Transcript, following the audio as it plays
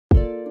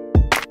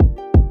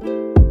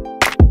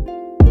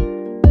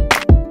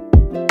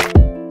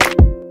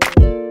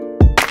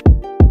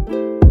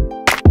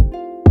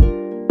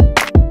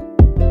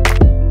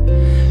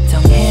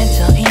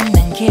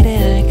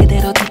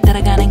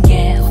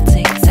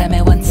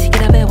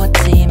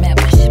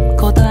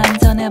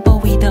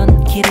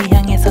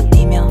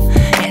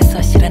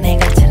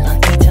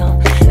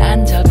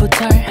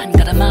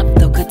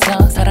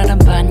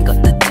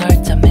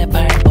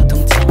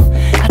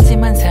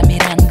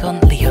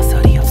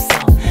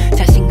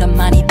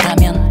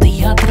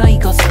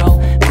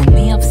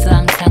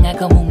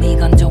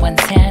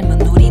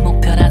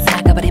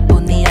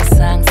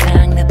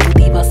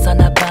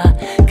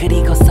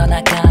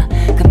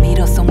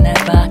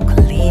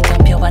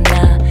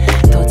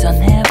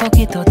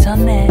오기도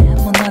전에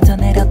무너져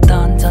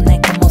내렸던 전에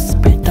그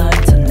모습을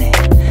떨쳐내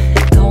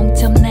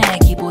동점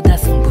내기보다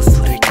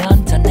승부수를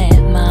던져내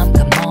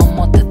마음과 몸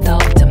모두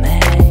독점해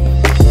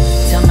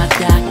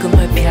저마다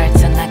꿈을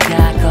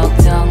펼쳐나가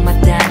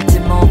걱정마다 단지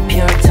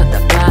목표를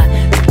쳐다봐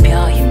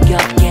뼈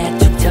힘겹게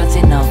축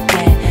처진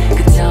어깨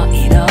그저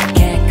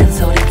이렇게 큰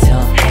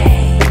소리쳐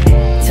hey.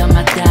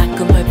 저마다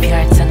꿈을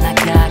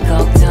펼쳐나가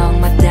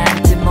걱정마다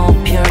단지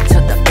목표를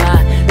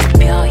쳐다봐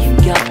뼈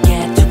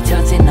힘겹게 축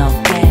처진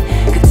어깨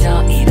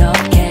그저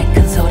이렇게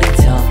큰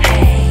소리쳐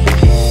hey.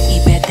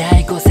 입에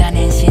달고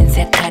사는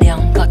신세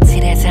타령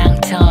거칠의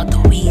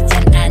상처도 이젠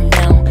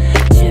안녕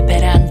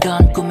실패란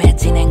건 꿈의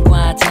진행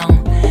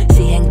과정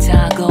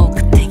시행착오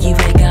그때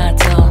기회가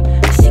더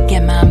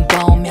시계만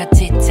보며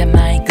지체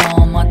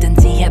말고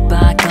뭐든지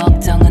해봐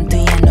걱정은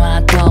뒤에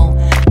놔둬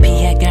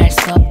피해갈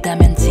수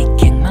없다면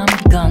직행만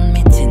건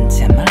미친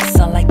채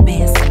말써 like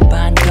빈센트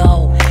반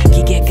고흐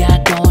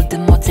기계가 돌듯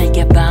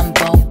모질게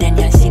반복된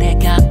현실의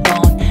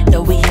각본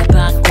너 위해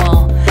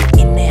바꿔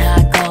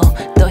인내하고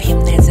또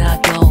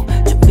힘내자고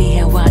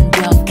준비해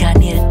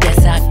완벽한 일대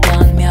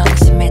사건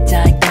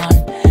명심해자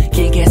이건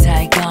길게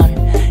살건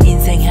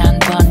인생 한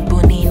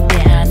번뿐인데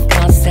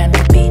한껏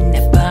삶을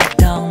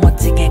빛내봐도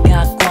멋지게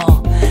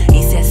갖고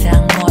이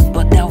세상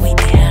무엇보다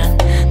위대한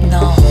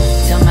너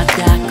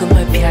저마다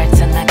꿈을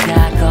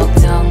펼쳐나가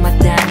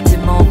걱정마다 단지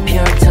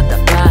목표를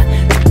쳐다봐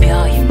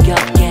뼈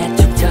힘겹게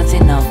축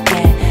처진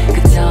어깨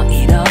그저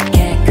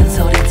이렇게 큰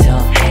소리쳐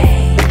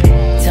hey.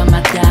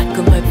 저마다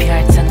꿈을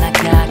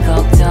펼쳐나가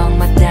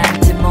걱정마다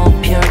단지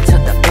목표를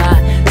쳐다봐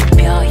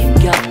뼈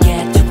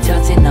힘겹게 축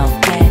처진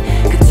어깨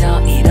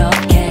그저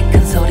이렇게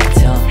큰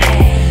소리쳐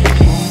hey.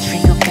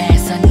 뭉치고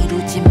뺏선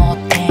이루지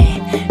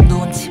못해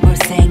눈치 볼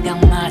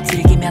생각만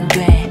즐기면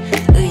돼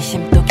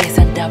의심도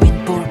계산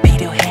따윈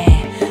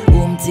불필요해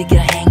움직여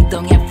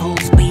행동에 full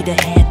speed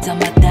해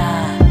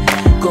저마다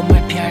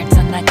꿈을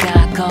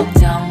펼쳐나가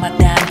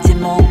걱정마다 단지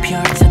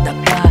목표를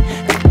쳐다봐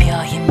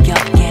뼈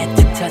힘겹게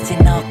축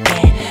처진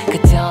어깨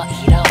그저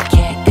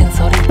이렇게 큰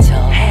소리쳐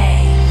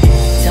hey.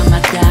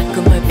 저마다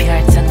꿈을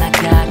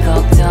펼쳐나가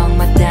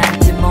걱정마다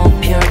단지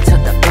목표를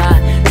쳐다봐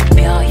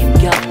뼈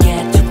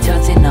힘겹게 축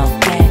처진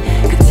어깨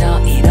그저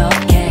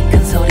이렇게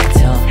큰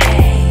소리쳐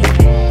hey.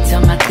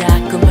 저마다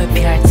꿈을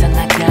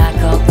펼쳐나가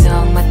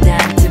걱정마다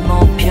단지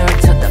목표를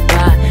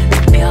쳐다봐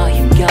뼈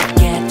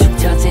힘겹게 축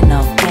처진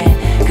어깨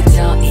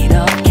그저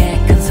이렇게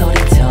큰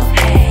소리쳐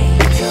hey.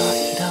 그저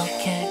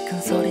이렇게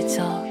큰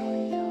소리쳐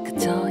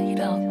그저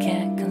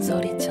이렇게 큰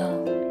소리쳐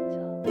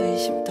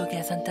의심도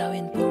계산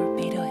따윈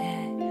불필요해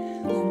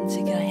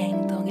움직여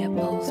행동에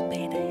full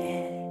speed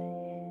해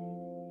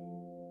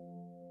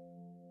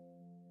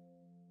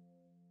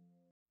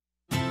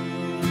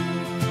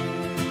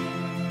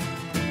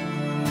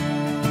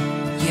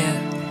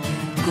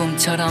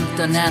꿈처럼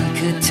떠난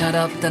그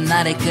철없던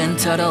나를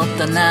근처로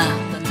떠나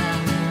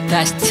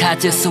다시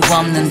찾을 수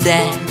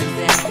없는데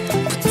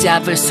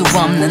붙잡을 수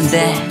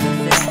없는데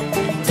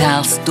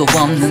닿을 수도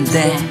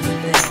없는데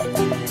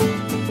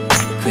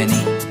괜히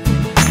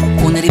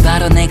오늘이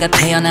바로 내가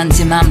태어난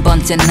지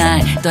 10,000번째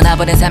날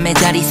떠나버린 삶의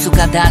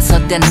자릿수가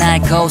 5대 날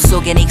거울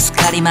속엔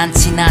익숙하리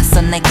많지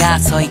낯선 내가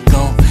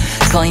서있고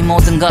거의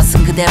모든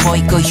것은 그대로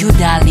있고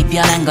유달리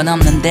변한 건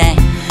없는데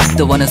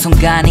또 어느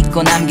순간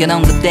잊고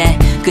남겨놓은 그때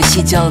그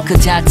시절 그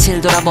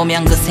자취를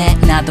돌아보면 그새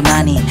나도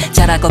많이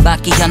자라고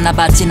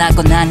바뀌었나봐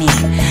지나고 나니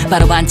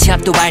바로 반치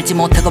앞도 알지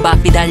못하고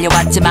바삐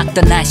달려왔지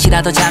막던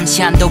날씨라도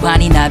잠시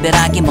한동안이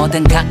나별하기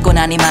뭐든 갖고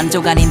나니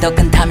만족 아닌 더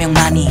큰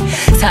탐욕만이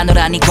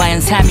사노라니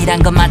과연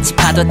삶이란 건 마치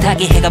파도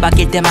타기 해가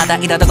바뀔 때마다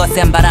이러다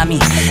거센 바람이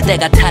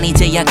내가 탄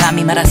이제야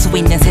감히 말할 수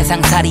있는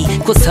세상살이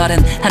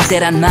구설은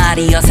한때란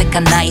말이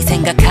어색한 나이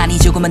생각하니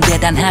조금은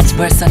대단하지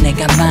벌써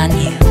내가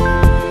많이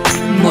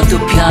모두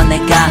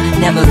변해가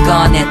내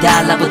물건에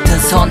달라붙은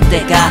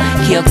손때가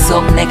기억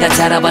속 내가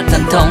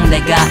자라왔던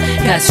동네가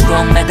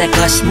갈수록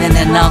매달고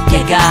싶는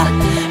어깨가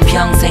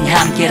평생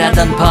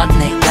함께라던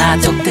번뇌가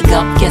족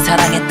뜨겁게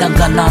사랑했던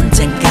건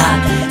언젠가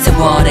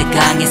세월의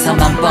강에서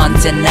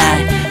 10,000번째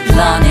날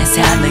런의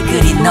삶을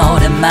그린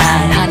오랜만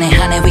한 해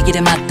한 해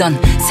위기를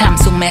맞던 삶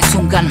속 매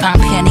순간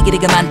방패니 그리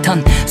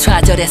그만던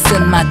좌절의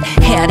쓴맛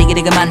헤아리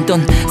그리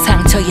그만둔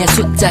상처의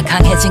숫자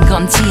강해진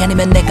건지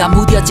아니면 내가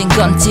무뎌진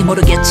건지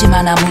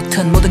모르겠지만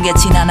아무튼 모든 게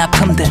지난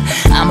아픔들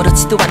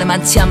아무렇지도 않음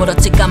않지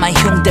아무렇지 까만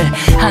흉들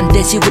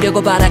한때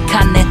지우려고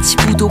발악한 내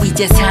치부도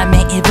이제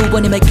삶의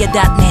일부분임을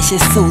깨닫네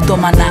실수도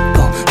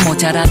많았고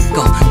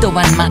모자랐고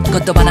또한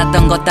맞고 또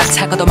많았던 것 다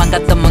차고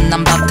도망갔던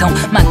못난 밥통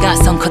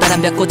망가선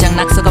커다란 벽 고장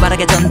낙서가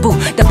바라게 전부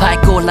다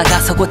밟고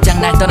올라가서 곧장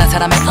날 떠난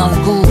사람의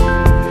얼굴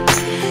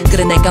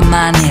그래 내가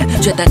만일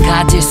죄다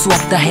가질 수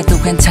없다 해도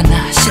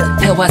괜찮아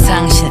실패와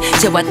상실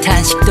죄와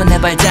탄식도 내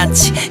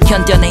발자취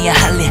견뎌내야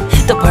할 일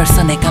또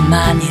벌써 내가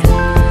만일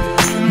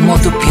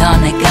모두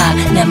변해가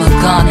내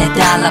물건에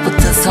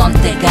달라붙은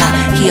손때가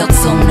기억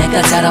속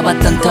내가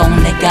자라왔던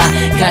동네가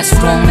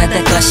갈수록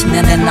매달고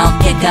싶는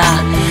어깨가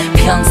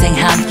평생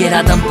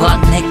함께라던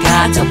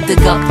번뇌가 좀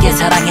뜨겁게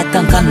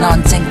사랑했던 건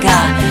언젠가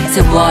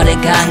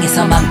세월의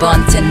강에서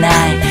 10,000번째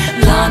날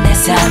런의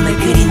삶을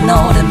그린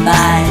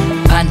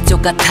노랫말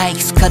반쪽 같아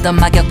익숙하던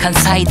막역한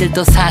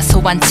사이들도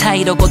사소한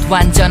차이로 곧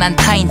완전한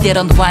타인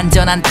때론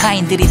완전한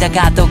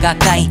타인들이다가도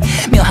가까이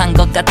묘한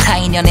것 같아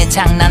인연의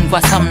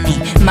장난과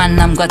섭리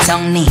만남과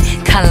정리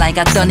칼날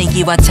같던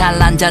이기와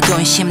잘난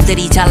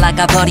자존심들이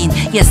잘나가버린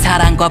옛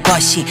사랑과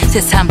벗이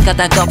새삼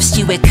까닭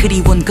없이 왜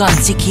그리운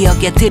건지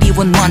기억에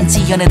드리운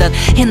먼지 어느덧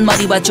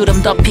흰머리와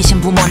주름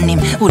덮이신 부모님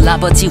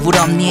울아버지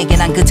울엄니에게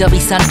난 그저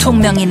비싼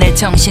통명이 내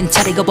정신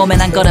차리고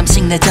보면 한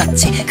걸음씩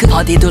늦었지 그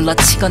어디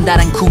둘러치건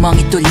다른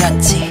구멍이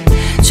뚫렸지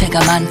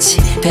죄가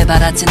많지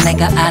배바라진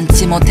내가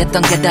안지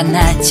못했던 게 다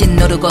날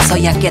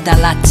짓누르고서야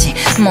깨달았지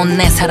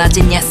못내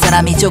사라진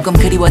옛사람이 조금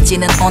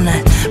그리워지는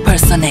오늘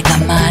벌써 내가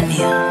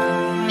마녀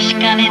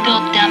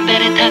시간에도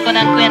담배를 타고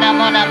난 꽤나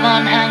먼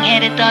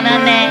항해를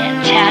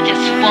떠나네 찾을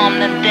수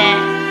없는데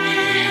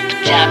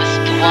붙잡을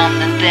수도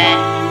없는데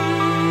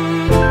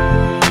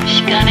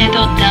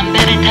시간에도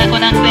담배를 타고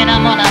난 꽤나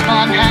먼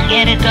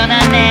항해를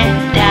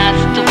떠나네 닿을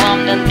수도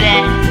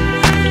없는데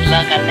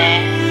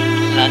흘러가네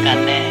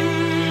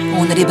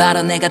오늘이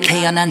바로 내가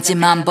태어난 지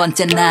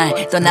 10,000번째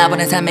날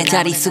떠나보낸 삶의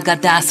자릿수가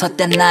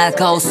 5대 날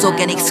거울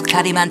속엔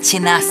익숙하리만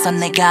지났어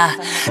내가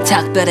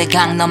작별의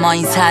강 너머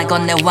인사를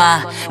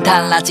건네와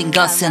달라진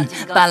것은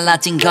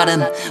빨라진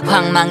걸음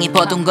황망이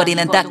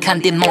버둥거리는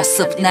딱한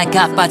뒷모습 날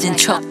가빠진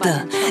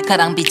촉들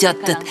가랑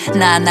빚었듯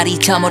나날이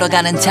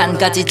저물어가는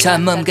잔까지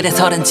젊음 그래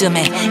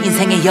 30쯤에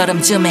인생의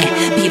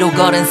여름쯤에 비록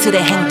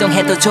어른스레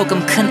행동해도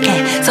조금 큰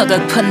애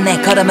서글픈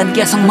내 걸음은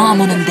계속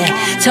머무는데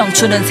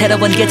청춘은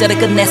새로운 계절을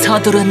끝내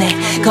서두르네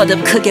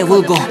거듭 크게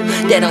울고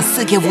때론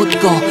쓰게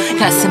웃고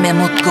가슴에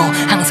묻고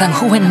항상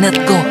후회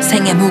늦고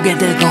생의 무게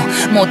들고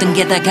모든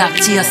게 다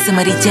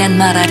각지였음을 이젠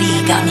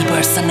말하리 감히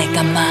벌써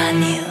내가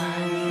마녀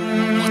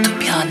모두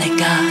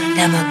변해가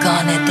내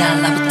물건에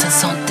달라붙은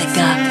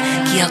손때가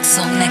기억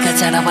속 내가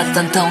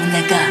자라왔던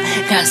동네가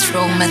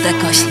갈수록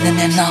매달고 싶는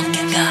내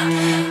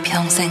어깨가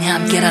평생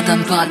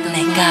함께라던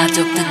벗내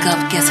가족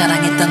뜨겁게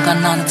사랑했던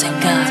건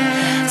언젠가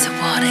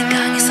세월의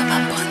강에서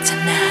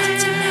 10,000번째 날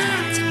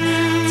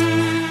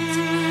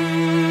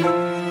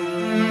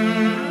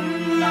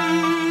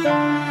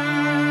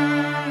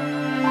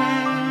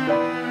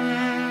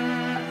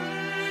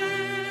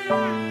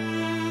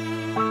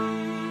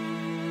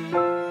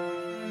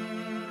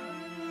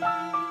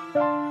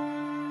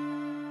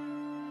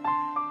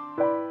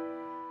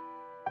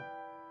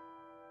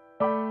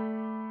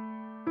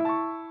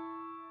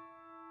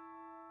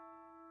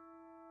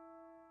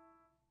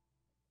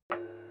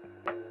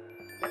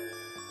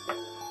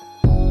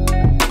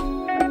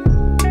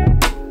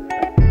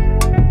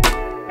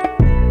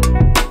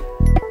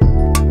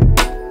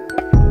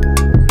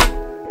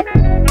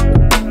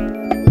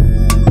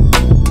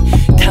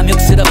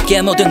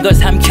모든 걸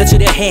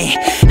삼켜주려 해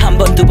한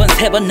번, 두 번,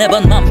 세 번, 네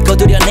번 맘껏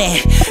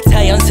우려내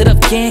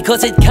자연스럽게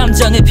거짓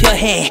감정을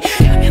표해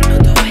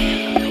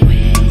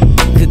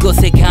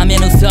그곳에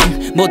가면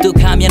우선 모두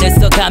가면을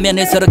써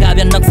가면을 서로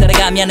가변 넉살에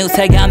가면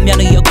우살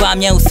가면 의욕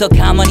과면 웃어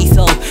가만히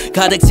서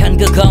가득 찬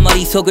그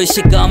거머리 속을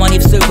시꺼먼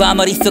입술과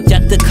머릿속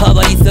잔뜩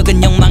커버린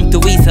속은 욕망도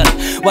위선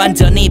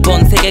완전히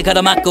본색에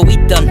가로막고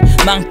있던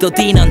망도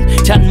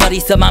뒤는 잔머리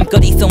속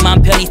맘거리 속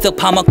맘 편히 속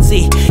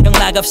파먹지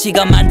영락없이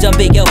것만 좀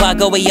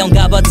비교하고 이용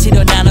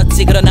값어치로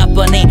나눴지 그러나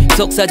뻔히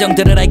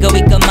속사정들을 알고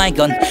있건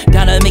말건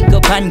단을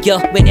믿고 반겨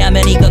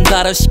왜냐면 이건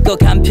바로 쉽고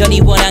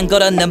간편히 원한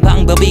걸 얻는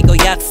방법이고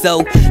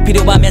약속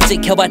필요하면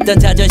지켜봤던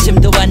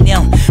자존심도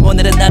안녕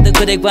오늘은 나도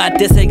그들과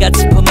뜻을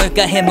같이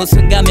품을까 해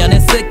무슨 가면을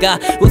쓸까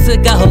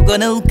웃을까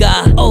혹은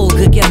울까 오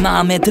그게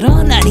마음에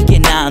들어 난 이게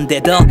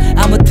나은데도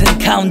아무튼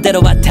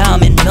가운데로 와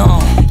다음엔 너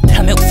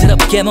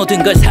탐욕스럽게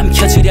모든 걸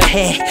삼켜주려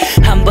해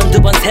한 번,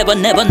 두 번, 세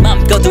번, 네 번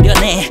맘껏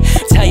우려내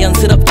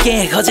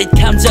자연스럽게 거짓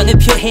감정을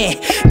표해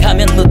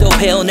가면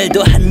무도회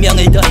오늘도 한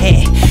명을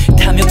더해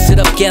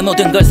탐욕스럽게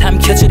모든 걸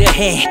삼켜주려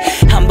해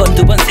한 번,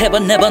 두 번, 세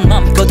번, 네 번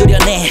맘껏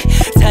우려내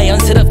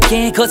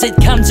자연스럽게 거짓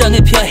감정을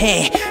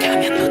표해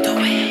가면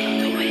무도회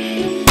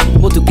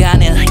모두가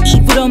는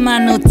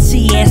입으로만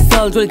웃지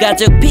애써 얼굴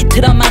가죽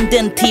비틀어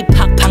만든 티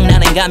팍팍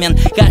나는 가면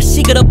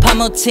가식으로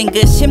파묻힌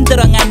그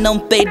심들어간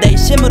눈빛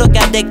심으로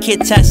가득히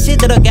차시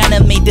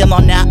들어가는 믿음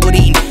오나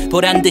우린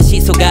보란듯이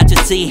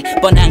속아주지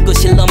뻔한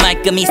구실로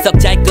말끔히 썩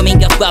잘끔인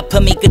것과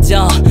품이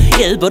그저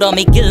일부러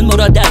미길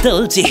물어다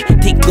들지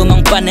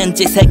뒷구멍 빠는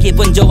짓에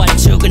기분 좋아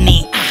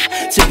죽으니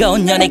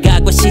즐거운 연애가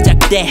곧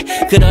시작돼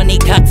그러니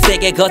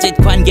각색의 거짓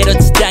관계로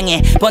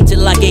지장해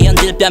번질나게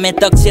연질 뺨에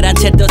떡칠한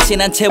채 또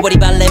친한 채월이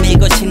발레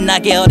밀고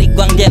신나게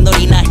어릿광대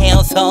놀이나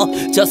헤어서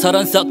저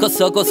서론 섞어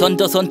쏘고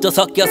손도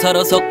섞여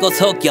서로 속고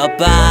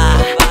속여봐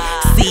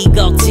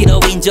억지로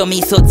인조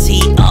미소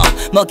지어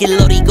먹일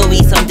노리고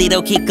위선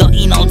뒤로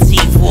기꺼이 놓지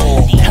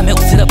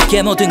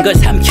탐욕스럽게 모든 걸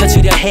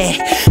삼켜주려 해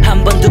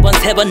한 번, 두 번,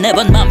 세 번, 네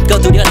번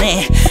맘껏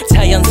우려내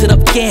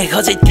자연스럽게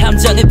거짓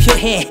감정을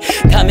표해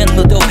가면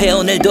무도회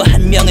오늘도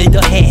한 명을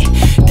더해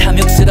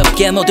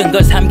탐욕스럽게 모든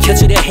걸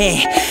삼켜주려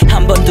해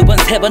한 번, 두 번,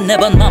 세 번, 네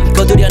번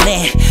맘껏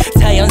우려내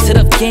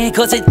자연스럽게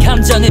거짓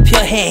감정을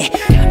표해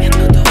가면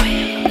무도회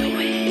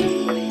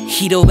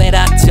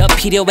희로애락 저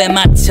필요에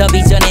맞춰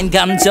빚어낸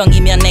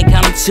감정이면 내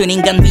감춘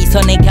인간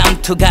위선의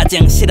감투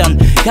가정 실현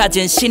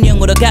가진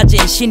신용으로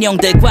가진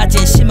신용들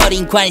과진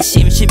심어린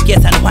관심 쉽게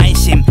산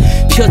환심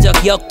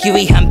표적 엮기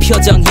위한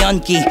표정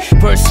연기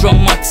볼수록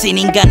멋진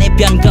인간의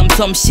변검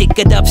솜씨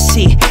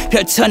끝없이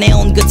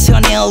펼쳐내온 그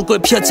천의 얼굴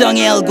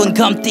표정의 얼굴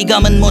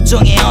검띠검은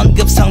모종의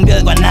언급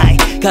성별과 나이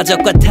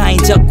가족과 타인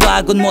적과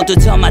아군 모두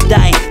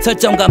저마다의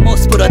설정과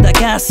모습으로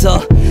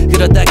다가서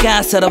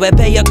그러다가 서로의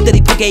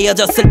배역들이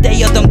부개어졌을 때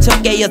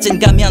여동적 깨어진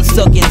가면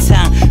속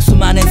인상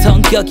수많은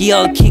성격이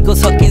얽히고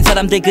섞인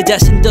사람들 그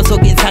자신도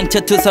속인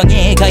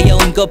상처투성이에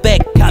가여운 고백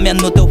가면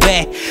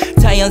무도회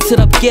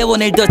자연스럽게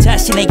오늘도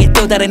자신에게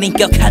또 다른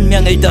인격 한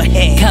명을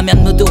더해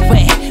가면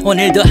무도회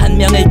오늘도 한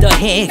명을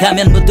더해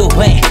가면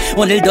무도회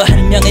오늘도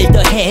한 명을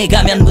더해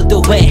가면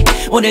무도회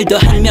오늘도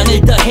한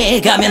명을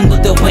더해 가면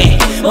무도회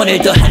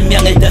오늘도 한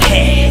명을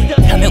더해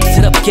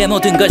탐욕스럽게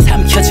모든 걸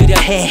삼켜주려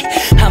해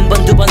한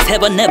번 두 번 세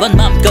번 네 번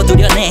맘껏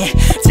우려내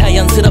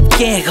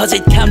자연스럽게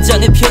거짓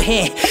감정을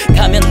표해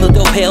가면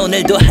무도회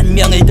오늘도 한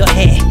명을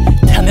더해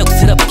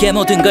탐욕스럽게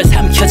모든 걸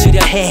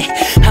삼켜주려 해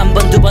한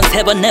번 두 번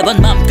세 번 네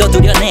번 맘껏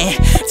우려내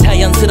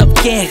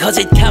자연스럽게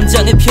거짓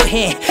감정을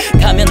표해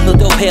가면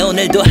무도회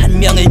오늘도 한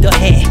명을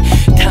더해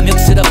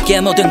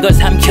탐욕스럽게 모든 걸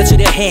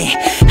삼켜주려 해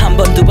한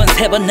번 두 번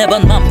세 번 네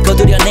번 맘껏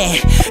우려내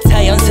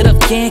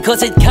자연스럽게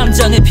거짓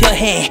감정을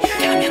표해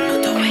가면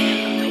무도회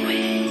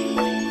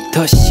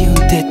더 쉬운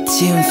듯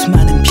지운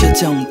수많은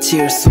표정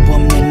지을 수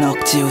없는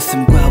억지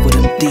웃음과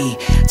울음띠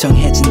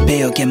정해진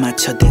배역에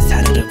맞춰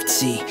대사를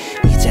읊지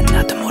이젠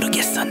나도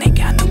모르겠어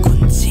내가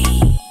누군지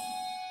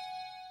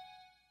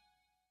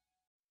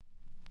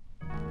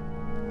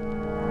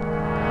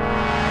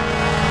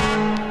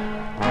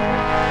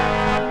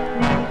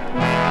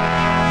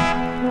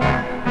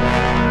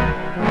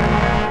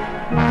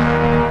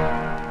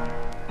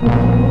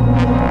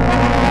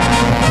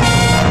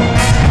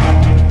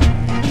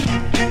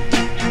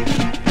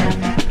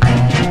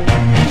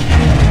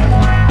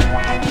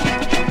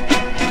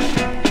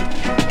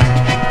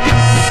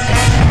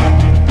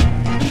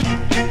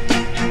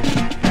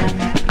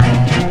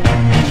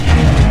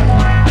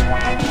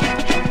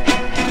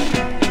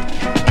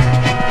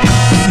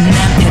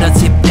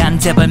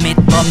재벌 및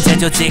범죄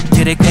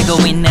조직들을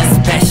꿰고 있는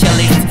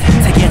스페셜리스트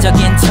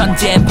세계적인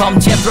천재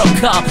범죄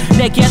브로커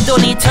내겐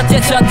돈이 첫째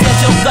전제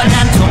조건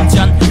난 좀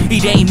전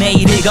이레이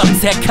메일을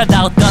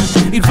검색하다 어떤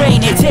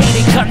이레인의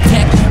제일의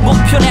컨택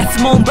목표는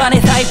스몬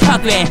반의 사이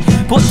파괴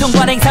보통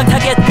관행상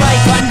타겟과의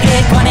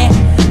관계에 관해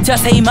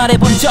자세히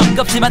말해본 적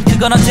없지만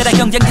그건 언제나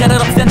경쟁자를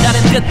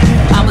없앤다는 뜻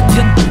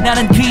아무튼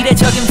나는 그 일의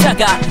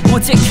적임자가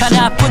오직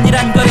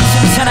하나뿐이란 걸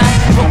심찬한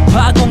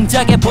폭파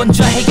공작의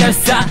본좌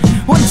해결사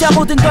혼자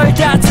모든 걸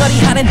다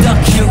처리하는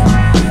덕큐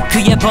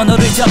그의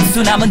번호를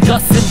접수 남은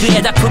것은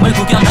그의 작품을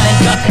구경하는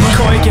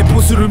것뿐 거에게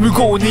보수를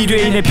물고 온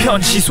일회인의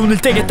편지 손을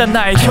떼겠단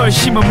나의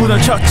결심은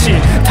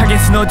무너졌지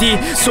타겟은 어디?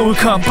 소울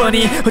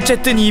컴퍼니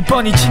어쨌든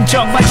이번이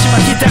진정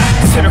마지막이다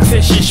새벽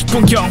 3시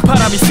 10분경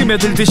바람이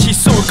스며들듯이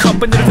소울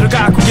컴퍼니로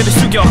들어가 고개를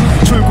숙여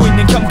졸고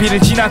있는 경비를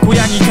지나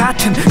고양이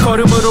같은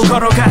걸음으로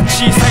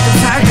걸어갔지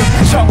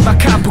살금살금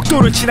적막한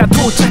복도를 지나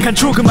도착한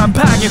조그만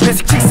방의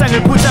회색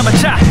책상을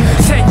보자마자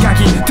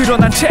생각이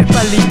드러난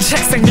재빨리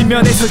책상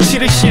밑면에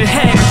설치를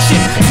실행했지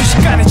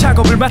순식간에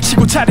작업을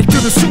마치고 자리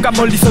뜨는 순간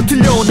멀리서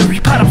들려오는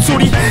휘바람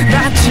소리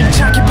난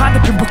침착히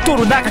반대편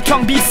복도로 나가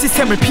경비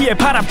시스템을 피해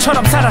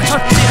바람처럼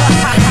사라졌지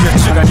몇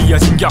주간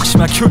이어진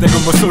격심한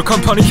교대근무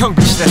솔컴퍼니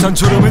경비실에선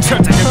졸음은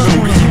절대는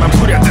우리만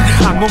부려든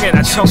악몽에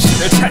난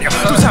정신을 차려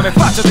또 잠에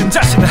빠져든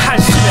자신을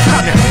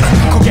한심해하며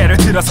고개를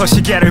들어서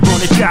시계를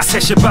보니까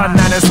 3시 반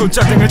나는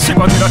손전등을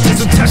집어들었지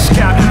숨차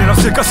시간은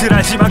없을 것을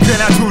알지만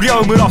꽤나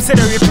두려움을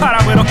없애려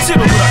휘바람을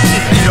억지로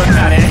불었지 이런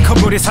날에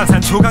건물이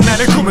산산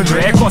조각나는 꿈은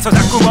왜 꿔서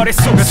자꾸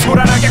머릿속을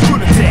소란하게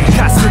구는데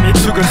가슴이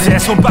죽은데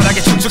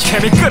손바닥에 축축해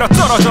미끄러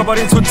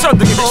떨어져버린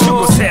손전등이 비춘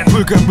곳엔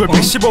붉은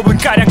불빛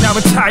 15분가량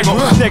남은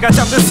타이머 내가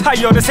잠든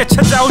사이 어느새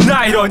찾아온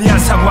아이러니한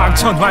상황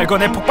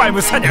전활건의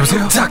폭발물 사냥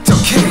닥터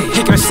K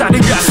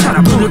해결사니까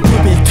사람 불을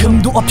부빌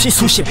틈도 없이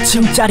수십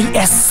층짜리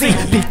SC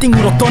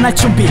빌딩으로 떠날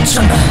준비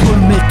중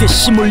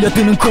물밀듯이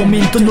몰려드는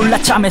고민도 놀라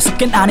잠에서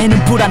깬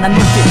아내는 불안한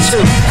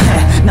눈빛을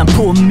난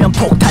분명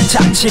폭탄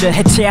장치를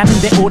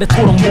해체하는데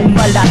오래도록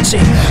목말랐지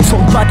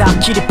손바닥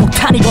길이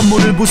폭탄이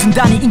건물을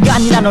부순다니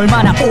인간이란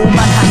얼마나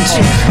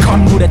오만한지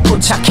건물에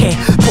도착해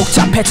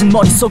복잡해진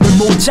머릿속을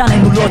모자내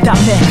눌러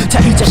담네 자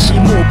이제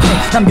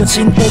심호흡해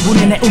남겨진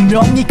 5분에 내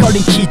운명이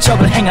걸린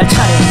기적을 행할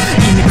차례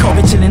이미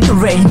겁에 질린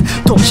레인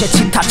동시에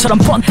치타처럼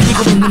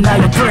번뜩이고 있는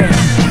나의 브레인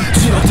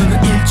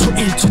줄어드는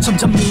 1초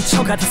점점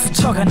미쳐가듯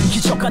스쳐가는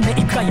기적과 내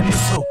입가에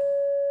미소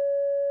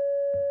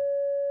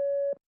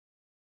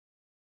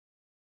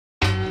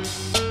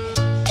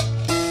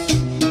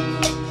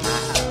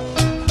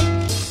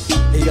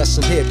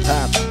낯선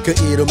힙합 그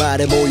이름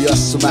아래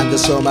모였어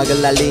만들어서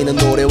음악을 날리는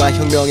노래와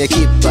혁명의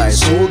깃발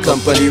소울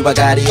컴퍼니와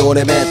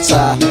가리온의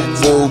메타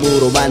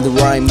모음으로 만든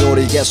라임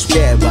노래를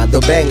계속해봐 The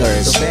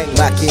Bangers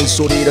막힌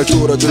소리를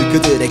뚫어줄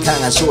그들의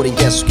강한 소린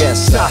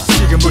계속했어. 자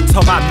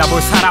지금부터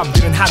만나볼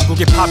사람들은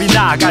한국의 팝이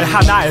나아갈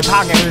하나의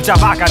방향을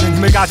잡아가는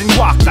힘을 가진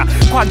과학자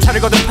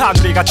관찰을 거둔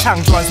파누리가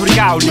창조한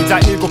소리가 울리자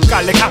일곱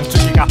갈래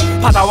강줄기가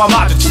바다와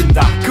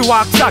마주친다. 그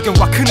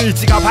과학작용과 큰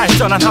의지가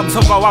발전한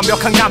함성과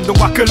완벽한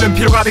감동과 끓는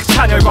피로 가득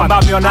찬 열과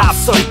마면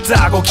앞서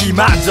있다고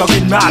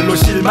기만적인 말로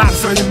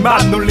실망스러운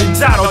맛놀린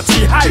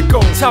자로지 할고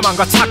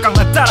자만과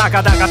착각만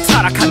따라가다가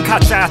타락한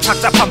가짜야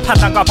착잡한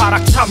판단과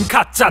발악 참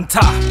가짠다.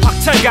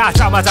 박찰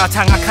가자마자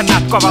장악한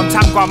낮과 밤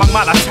장과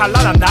막마다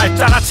찬란한 날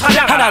따라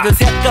찬양 하나 둘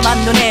셋 까만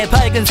눈에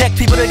밝은색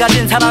피부를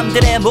가진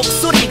사람들의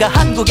목소리가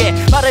한국에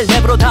말을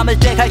랩으로 담을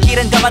때 갈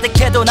길은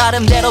가마득해도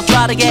나름대로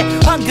빠르게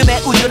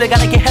황금의 우주를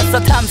가르게 했어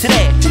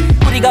탐스레.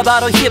 우리가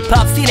바로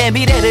힙합 씬의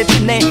미래를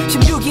빛내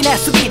 16인의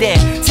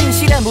수비대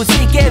진실의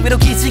무지개 위로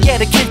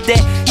기지개를 킬 때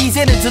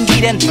이제는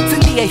준비된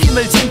승리의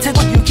힘을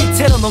진태고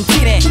유기체로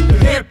넘치네.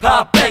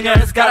 힙합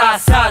뱅어스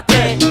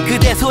가라사대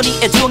그대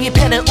손이에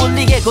종이펜을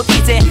올리게 곧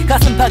이제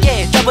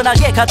가슴팍에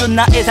따분하게 가둔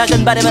나의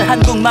작은 바람을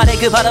한국말의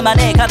그 바람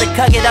안에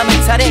가득하게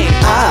담을 차례.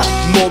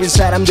 모인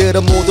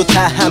사람들은 모두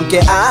다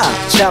함께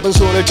잡은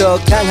손을 더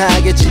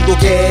강하게 쥐고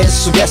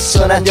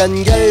계속해서 난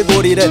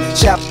연결고리를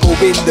잡고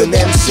빚는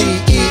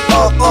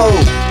MCEOO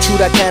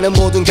추락하는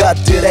모든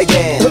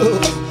것들에게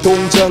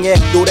동정의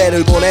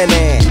노래를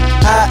보내네.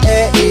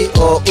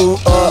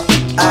 아에이오우어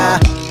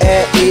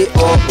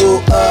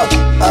아에이오우어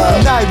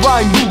나의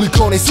라임북을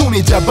꺼내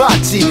손에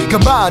잡았지.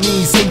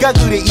 가만히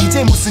생각을 해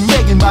이제 무슨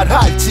얘기를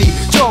말할지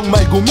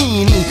정말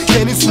고민이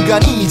되는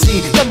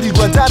순간이지.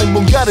 남들과 다른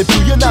뭔가를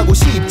표현하고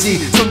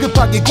싶지.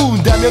 성급하게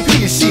구운다면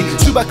필시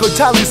수박걸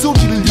타는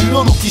소리를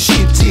늘어놓기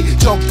쉽지.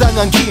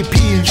 적당한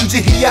깊이를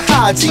유지해야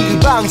하지. 그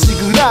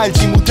방식을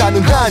알지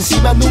못하는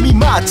한심한 놈이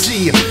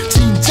맞지.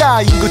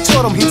 진짜인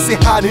것처럼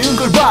힐세하는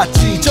걸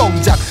봤지.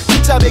 정작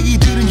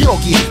짜배기들은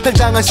여기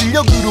당당한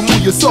실력으로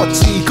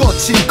모였었지.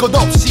 거칠 것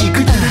없이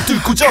그들을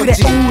뚫고 졌지. 그래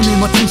오늘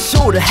멋진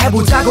쇼를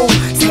해보자고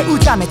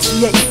새우잠에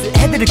취해 있을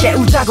애들을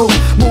깨우자고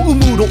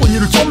모음으로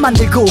온유를 좀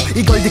만들고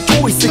이걸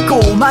듣고 있을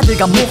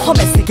꼬마들과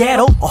모험의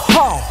세계로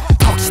어허.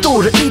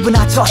 턱시도를 입은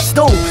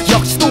아저씨도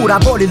역시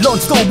돌아버릴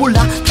런지도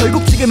몰라.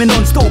 결국 지금의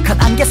넌 지독한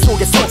안개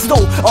속에 서지도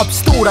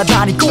없이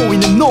돌아다니고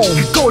있는 놈.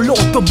 그걸로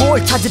또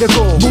뭘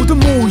찾으려고 모두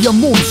모여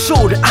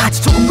몸쇼를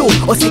아주 조금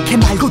더 어색해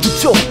말고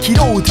듣죠.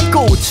 귀로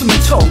듣고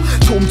춤을 춰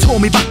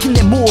촘촘히 박힌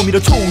내 몸 위로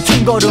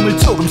총총 걸음을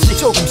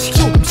조금씩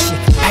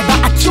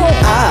밟아줘.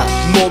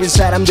 모인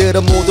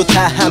사람들은 모두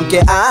다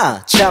함께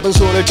잡은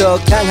손을 더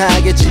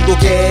강하게 쥐고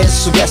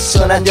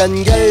계속해서 난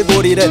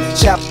연결고리를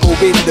잡고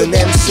빚는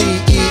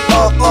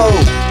MCEOO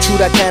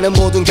추락하는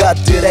모든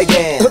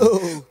것들에게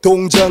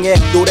동정의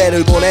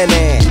노래를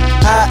보내네.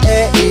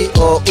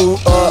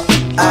 아에이오우어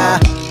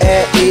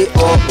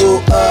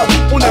아에이오우어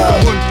오늘도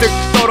문득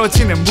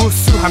떨어지는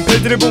무수한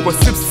별들을 보고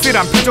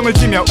씁쓸한 표정을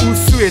지며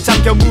우수에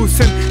잠겨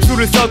무슨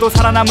수를 써도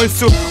살아남을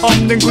수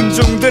없는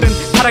군중들은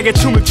파랗게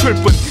춤을 출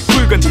뿐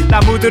굵은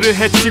나무들을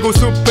헤치고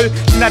숲을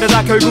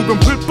지나려다 결국은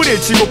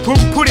풀뿌리를 치고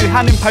분풀이를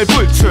하는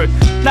발불출.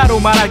 나로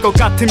말할 것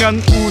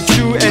같으면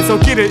우주에서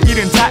길을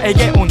잃은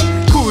자에게 온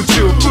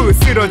구주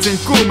부스러진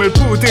꿈을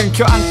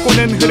부둥켜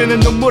안고는 흐르는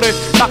눈물을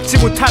막지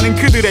못하는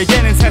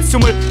그들에게는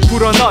새숨을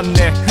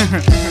불어넣네.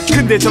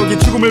 근데 저기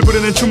죽음을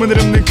부르는 주문을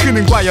읊는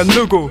그는 과연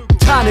누구?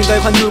 사는 걸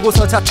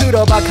관두고서 자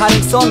들어봐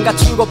가능성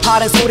갖추고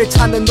파란 소리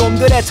찾는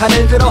놈들의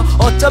잔을 들어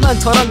어쩌면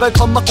저런 걸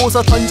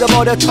겁먹고서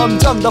던져버려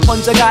점점 더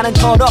번져가는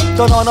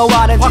더럽던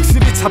언어와는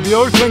확실히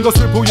차별된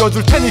것을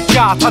보여줄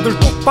테니까 다들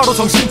똑바로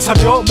정신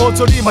차려.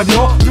 머저리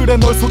마녀 그래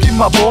널 속인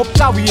마법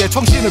따위에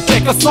정신을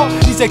뺏겼어.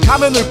 이제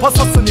가면을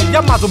벗었으니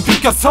야마 좀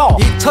비켰어.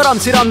 이처럼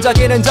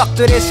지럼적이는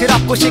적들이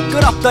시럽고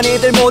시끄럽던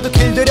이들 모두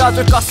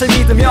길들여줄 것을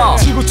믿으며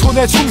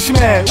지구촌의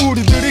중심에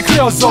우리들이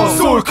그려서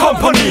소울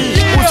컴퍼니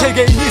온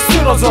세계인이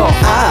쓰러져.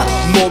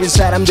 모인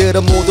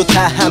사람들은 모두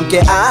다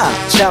함께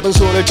잡은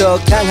손을 더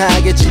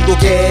강하게 쥐고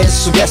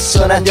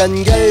계속해서 난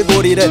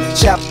연결고리를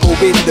잡고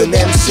빚는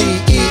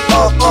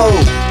MCEOO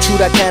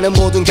추락하는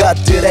모든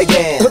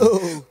것들에게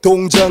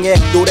동정의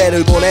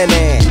노래를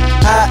보내네.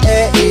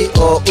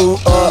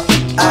 아에이오우어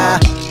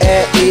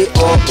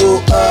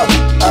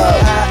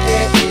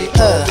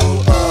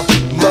아에이오우어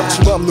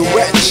멈춤없는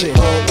외침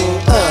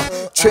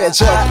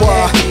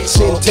최적화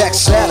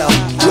신텍스에너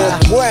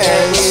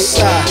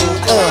좋아했어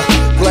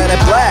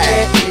Planet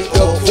Black,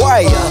 The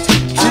Quiett,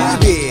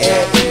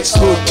 Quiett,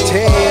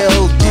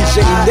 Smoothtail,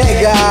 DJ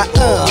내가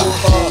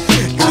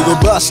그리고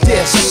Bust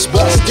This,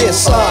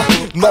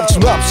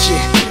 멈춤없이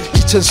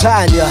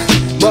 2004년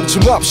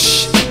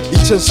멈춤없이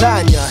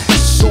 2004년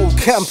Soul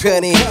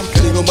Company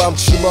그리고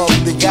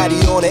멈춤없는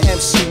가리온의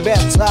MC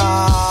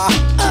메타.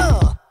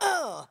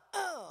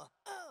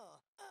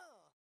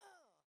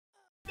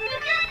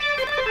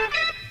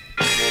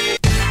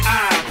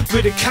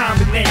 with the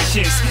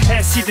combinations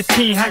SC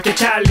팀 함께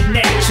달린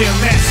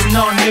내쯤에서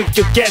넌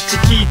느꼈겠지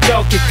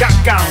기적에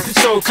가까운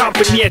Soul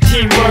Company의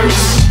teamwork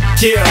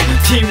Yeah,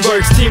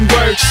 teamworks,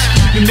 teamworks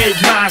We make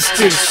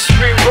monsters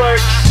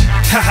Dreamworks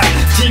Haha,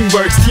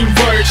 teamworks,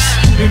 teamworks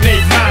We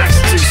make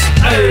monsters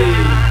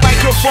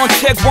Microphone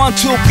check 1,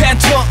 2,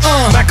 펜터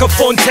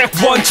Microphone check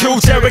 1, 2,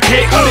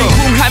 Jerry.k 우리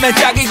궁하면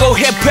짝이고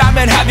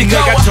힙하면 합이고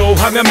내가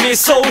도하면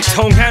미소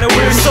통하는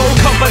real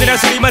soul 컴퍼니란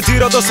소리만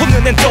들어도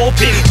손는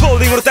도피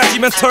볼링으로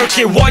따지면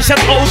turkey 원샷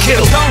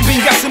all-kill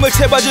텅빈 가슴을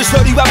채워줄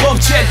소리와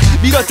몸짓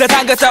밀었다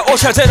담갔다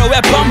오차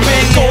제로의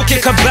펌핑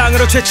골킥 한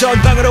방으로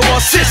최전방으로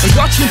어시스트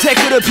거친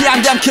태클을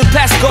피한다면 킬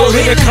패스 골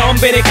우리는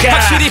컴비니까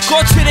확실히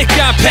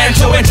꽂히니까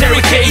펜토 and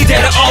Jerry.k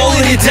이대로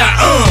어울리다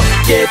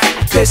Yeah,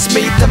 pass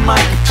me the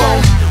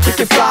microphone We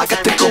can fly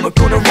같은 꿈을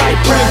꾸는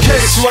right brand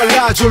케이스와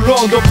라조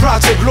롱도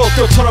프로젝트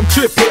로또처럼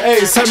트리플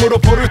A 삶으로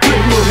볼을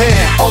뒷물해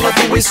All I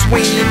do is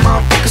win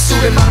motherfucker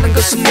술에 많은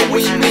것은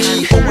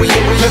무의미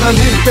편한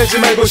힘 빼지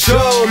말고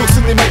show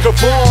목숨님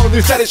마이크로폰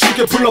일자리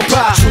쉽게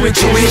불러봐 주인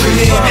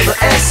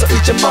너 애써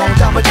이제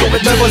멍담을 꿈에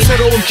매번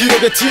새로운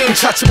기록의 팀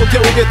찾지 못해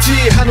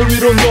오겠지 하늘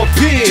위로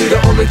높이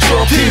들어오는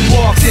트로피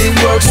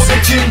Teamwork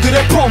모든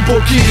팀들의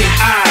폼보기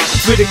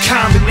With the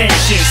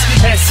combinations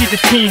SC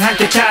팀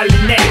함께 달린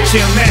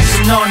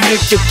내쯤에서 넌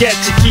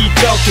느꼈겠지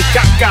기적에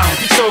가까운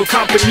Soul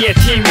Company의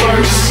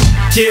teamworks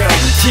Yeah,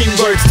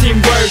 teamworks,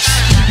 teamworks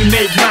We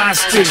make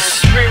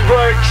monsters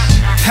Dreamworks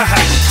Haha,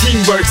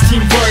 teamworks,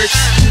 teamworks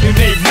We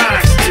make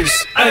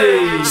monsters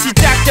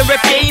시작된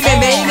랩 게임의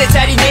메인의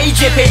자리네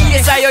이제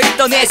베일에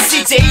쌓여있던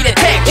SCJ의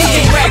택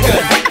Dragon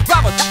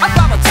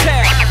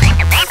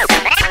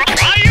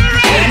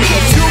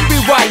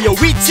준비 완료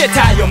위치에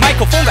달려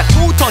마이크로폰과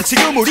투톤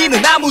지금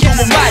우리는 아무도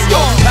못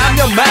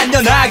말려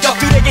만년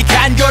악역들에게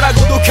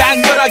간결하고도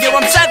강렬하게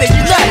맘싸대기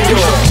날려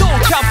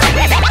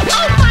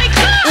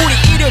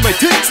우리 이름을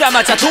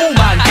듣자마자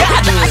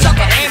도망가는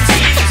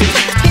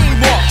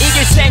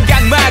이길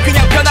생각만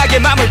그냥 편하게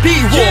맘을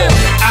비워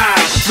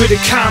With the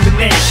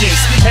combinations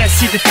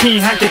SC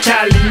팀 함께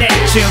달린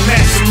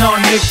내쯤에서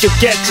넌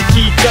느꼈겠지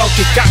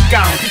기적에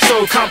가까운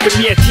Soul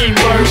Company의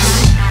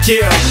teamworks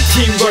Yeah,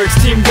 teamworks,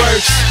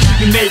 teamworks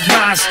We make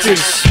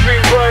monsters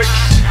Dreamworks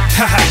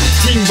Haha,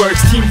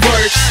 teamworks,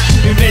 teamworks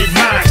We make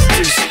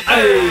monsters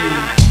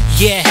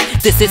Yeah,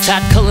 this is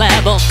hot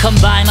collabo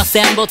Combine,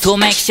 assemble to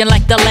make shit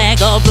like the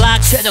Lego block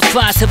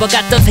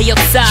𝒑𝒂𝒚𝒍𝒂𝒂 새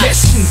역사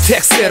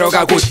신텍스로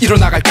가고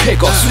일어나갈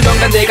쾌거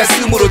수년간 내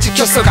가슴으로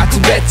지켰어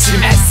같은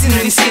외침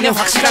S는 이 씬의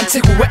확실한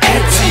최고의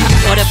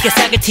엣지 어렵게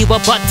싹을 틔워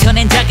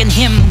버텨낸 작은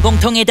힘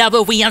공통의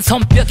답을 위한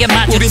손뼉에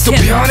맞은 우린 또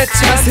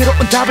변했지만 새로운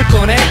답을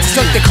꺼내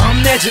절대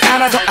겁내지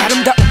않아 더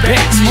아름다운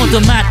백지 모두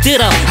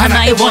맞들어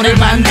하나의 원을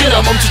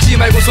만들어 멈추지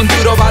말고 손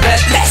들어봐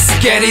Let's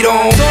get it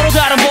on 서로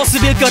다른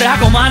모습일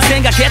거라고만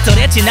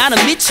생각했더랬지 나는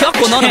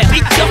미쳤고 너는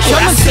삐쩍고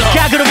났어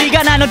각으로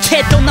위가 나는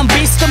태도 난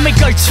비스듬히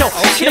걸쳐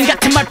실험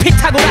같은 말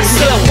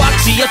피타고라스 확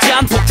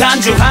쥐어짠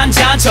폭탄주 한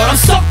잔처럼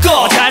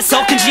섞어 잘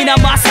섞인 진한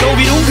맛으로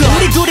이룬 거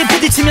우리 둘이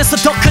부딪히면서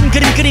더 큰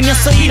그림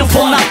그리면서 이룬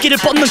봄 앞길을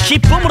뻗는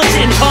기쁨으로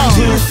진화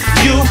Do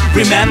you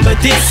remember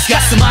this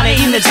가슴 안에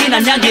있는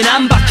진한 향기는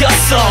안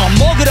바뀌었어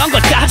뭐 그런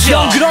걸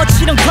따져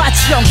그렇지는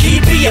과정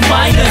깊이의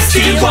마이너스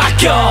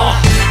뒤바뀌어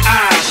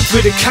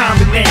With the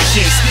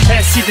combinations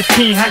SC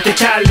팀 함께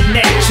달린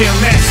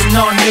내쯤에서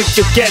넌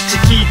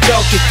느꼈겠지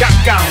기적에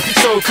가까운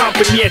Soul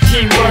Company의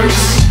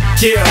teamworks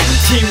Yeah,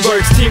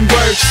 teamworks,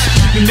 teamworks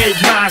We make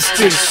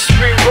monsters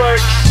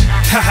Dreamworks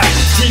Haha,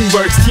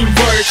 teamworks,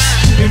 teamworks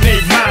We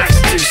make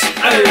monsters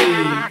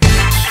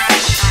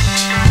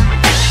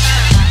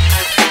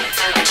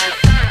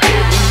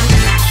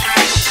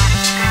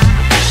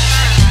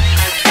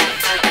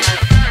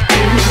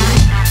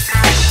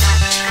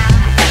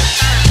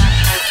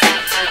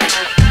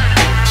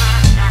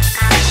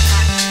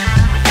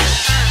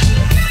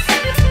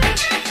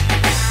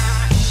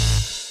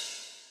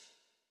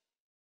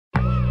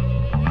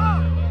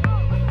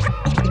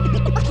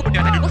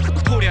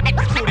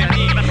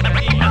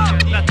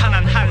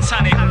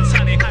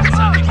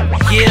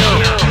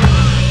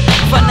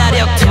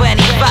FANA I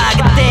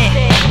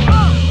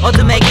 25대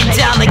어둠의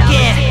긴장을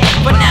깨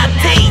FANA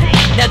I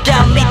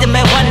나다운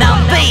믿음의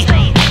환한 빛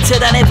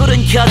재단의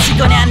불은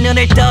켜지고 난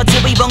눈을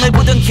떠지 위봉을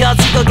부둥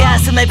켜지고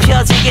가슴을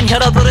펴지긴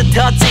혈압불은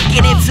더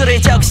찢긴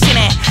입술을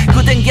적시네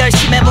굳은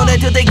결심에 문을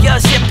두들겨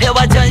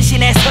심폐와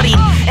전신의 소린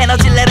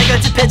에너지를 내려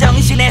결집해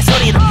정신의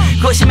소린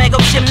고심에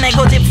곱심내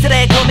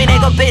고집스레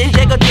고민해고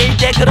빌대고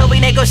딜대 그로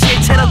인해고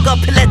실체로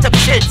꺾필래적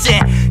실제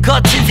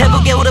거친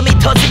세북의 울음이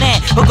터지네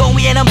허공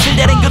위에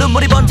넘실대는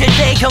그룹물이 번질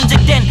때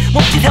경직된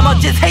몸짓에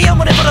멋진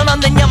새여물에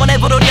불어넣는 염원의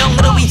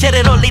불호령으로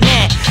위제를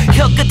올리네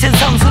혀끝은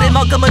성술을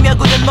머금으며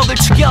굳은 목을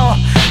죽여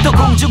또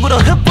공중으로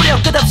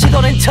흩뿌려 끝없이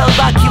도는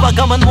철바퀴와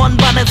검은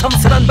원반은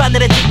섬스런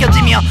바늘에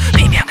찢겨지며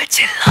비명을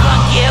질러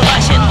광기의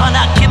화신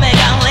환악힘의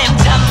강림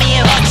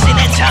찬미의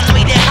확신의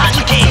찬위대한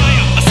힘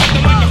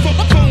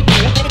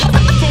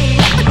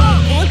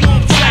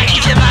자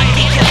이제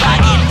막히게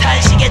박인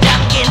탄식에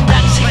담긴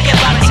당신께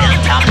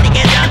바친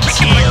탐닉의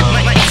잔치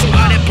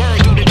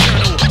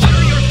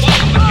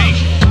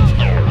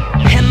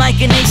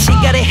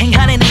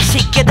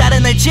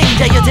찡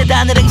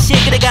자유재단을 응시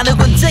그래가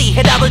누군지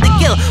해답을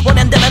듣길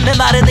원한다면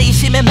메마른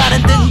의심에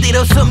마른 등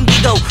뒤로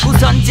숨기고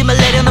우선 짐을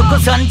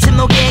내려놓고선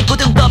침묵의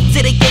굳은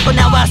껍질을 깨고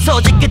나와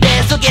소직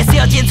그대 속에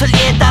쓰여진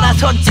순리에 따라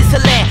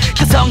손짓을 내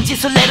그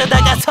성지순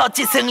내려다가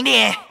서지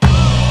승리해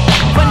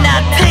FANA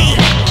I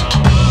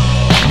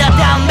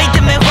너다운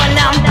믿음의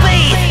원한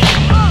beat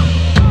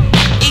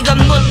이건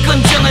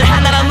묻군중을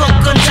하나로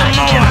묶은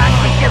중무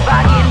시계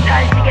박인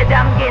탈식에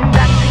담긴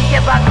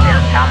당신께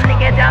박스를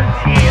삼리게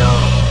잠칠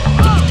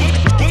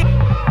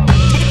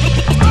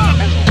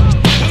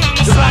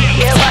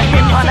두바퀴에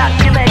와신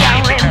원학심의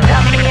양림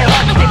장미의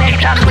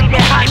확신의 장미대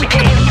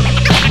한팀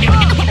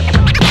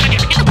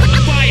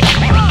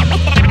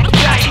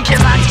이제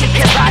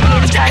만식에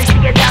박인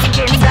탈식에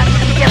담긴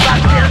당신께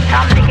박스를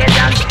삼리게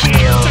잠칠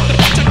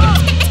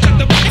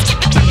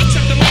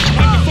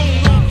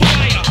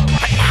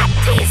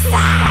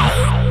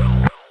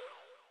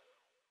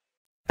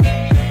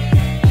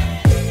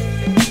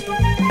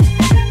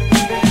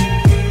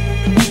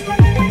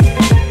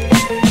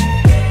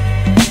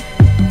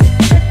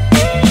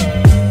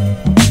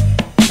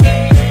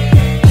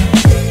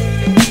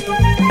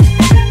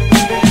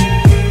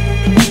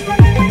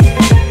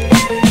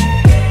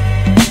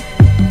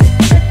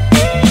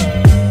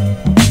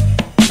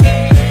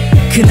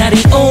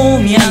그날이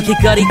오면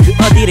길거리 그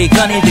어디를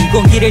거닐든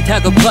공기를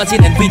타고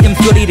퍼지는 리듬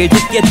소리를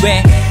듣게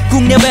돼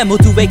국내외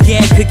모두에게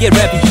그게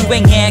랩이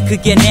유행해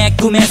그게 내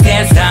꿈의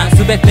세상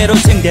수백 배로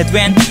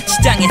증대된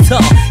시장에서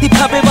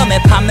힙합을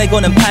범해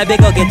판매고는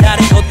 800억에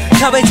달인 곳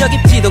사회적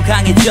입지도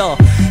강해져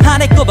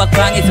한해 꼬박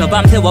방에서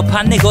밤새워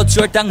판내고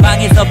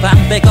쫄딱망에서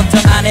방배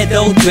걱정 안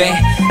해도 돼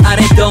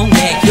아래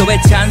동네 교회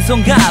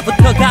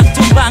찬송가부터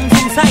각종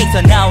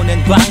방송사에서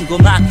나오는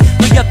광고막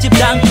그 옆집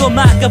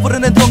땅꼬마가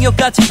부르는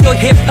동요까지 또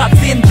힙합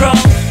신드롬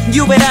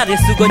뉴에라를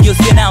쓰고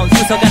뉴스에 나온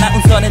수석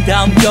아나운서는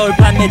다음 겨울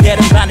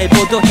판매되는 반을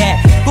보도해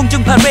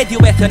공중파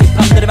라디오에서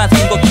힙합들만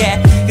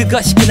선곡해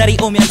그것이 그날이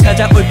오면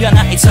찾아올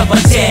변화의 첫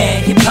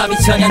번째 힙합이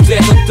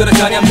전염돼 속도로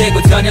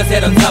전염되고 전혀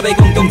새로운 사회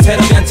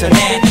공동체로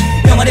변천해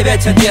영원히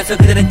펼쳐져서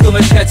그들은 꿈을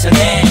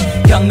펼쳐내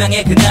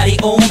혁명의 그날이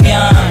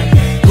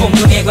오면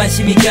공동의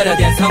관심이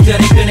결여된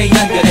성전의 끈을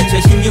연결해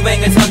최신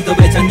유행을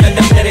선도해 전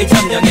연령대를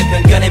점령해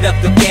편견의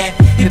벽도 깨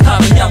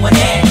힙합은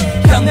영원해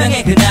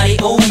혁명의 그날이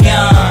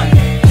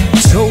오면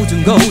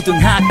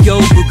초중고등학교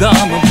국어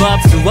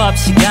문법 수업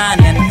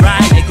시간엔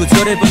라임의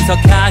구조를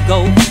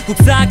분석하고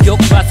국사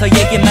교과서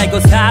얘기 말고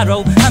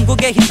사로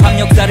한국의 힙합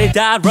역사를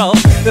다뤄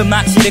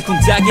음악실에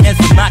쿵짝이는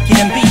숨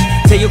막히는 비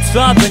체육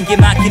수업은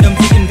기막힌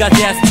움직임과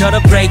제스처로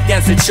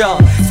브레이크댄스를 쳐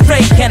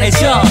스프레이 캔을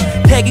쳐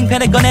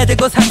태깅펜을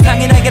꺼내들고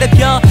상상의 날개를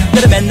펴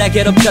너를 맨날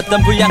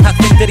괴롭혔던 불량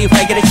학생들이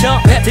활개를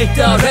쳐 배틀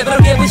떠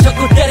랩으로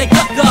깨부셨고 때를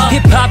꺾어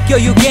힙합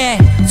교육에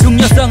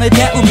중요성을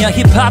배우며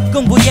힙합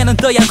공부에는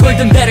떠야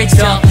골든벨을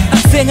쳐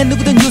학생은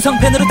누구든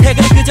유성펜으로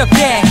태그를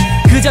끄적대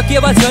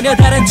그저께와 전혀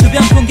다른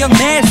주변 풍경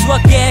내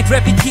수학계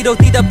그래피티로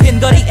뒤덮인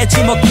거리에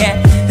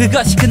주목해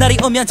그것이 그날이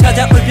오면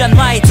찾아올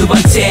변화의 두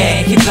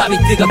번째 힙합이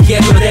뜨겁게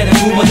불어대는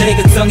부모들의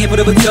극성에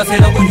불을 붙여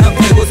새로운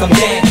형태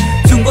구성돼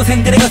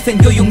중고생들의 거센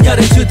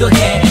교육열을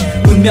주도해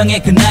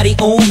운명의 그날이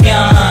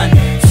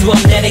오면 수업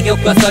내내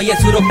교과서에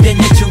수록된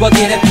옛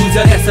추억의 랩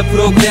구절에서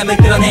프로그램을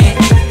끌어내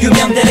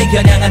유명들의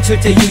겨냥한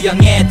출제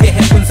유형에 대해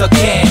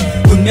분석해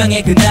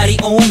운명의 그날이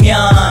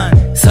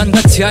오면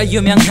선거철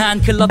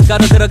유명한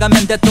클럽가로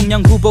들어가면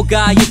대통령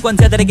후보가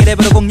유권자들에게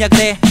랩으로 공략을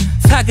해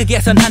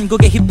사극에선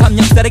한국의 힙합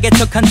역사를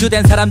개척한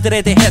주된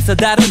사람들에 대해서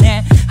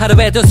다루네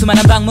하루에도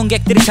수많은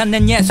방문객들이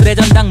찾는 예술의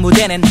전당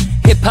무대는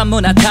힙합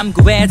문화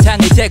탐구의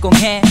장을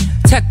제공해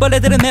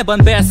책벌레들은 매번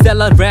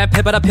베스트셀러 랩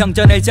해봐라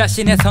평전을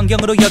자신의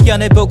성경으로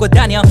여견을 보고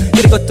다녀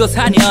그리고 또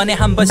 4년에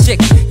한 번씩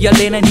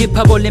열리는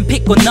힙합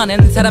올림픽 곧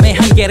너는 사람의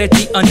한계를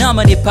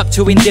뛰어넘은 힙합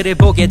주인들을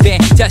보게 돼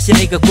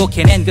자신을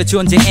극복해낸 그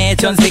존재에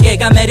전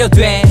세계가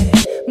매료돼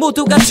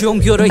모두가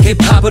종교를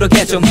힙합으로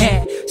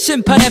개종해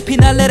심판의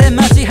피날레를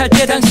맞이할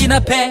때 당신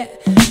앞에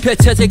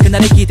펼쳐질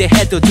그날을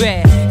기대해도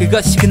돼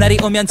그것이 그날이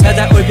오면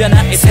찾아올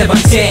변화의 세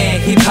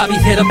번째 힙합이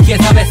새롭게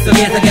사회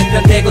속에서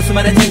개편되고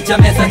수많은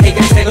쟁점에서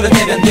해결책으로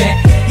대변돼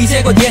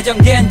이제 곧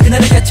예정된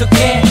그날을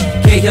개척해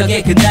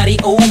개혁의 그날이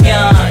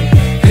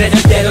오면 그래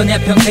절대로 내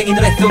평생 이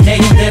노래 속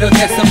내용대로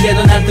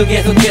작성돼도 난또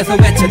계속해서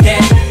외쳐대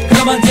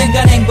그럼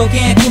언젠간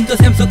행복의 꿈도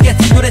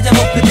샘솟겠지 노래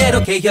제목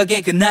그대로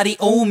개혁의 그날이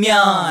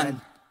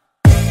오면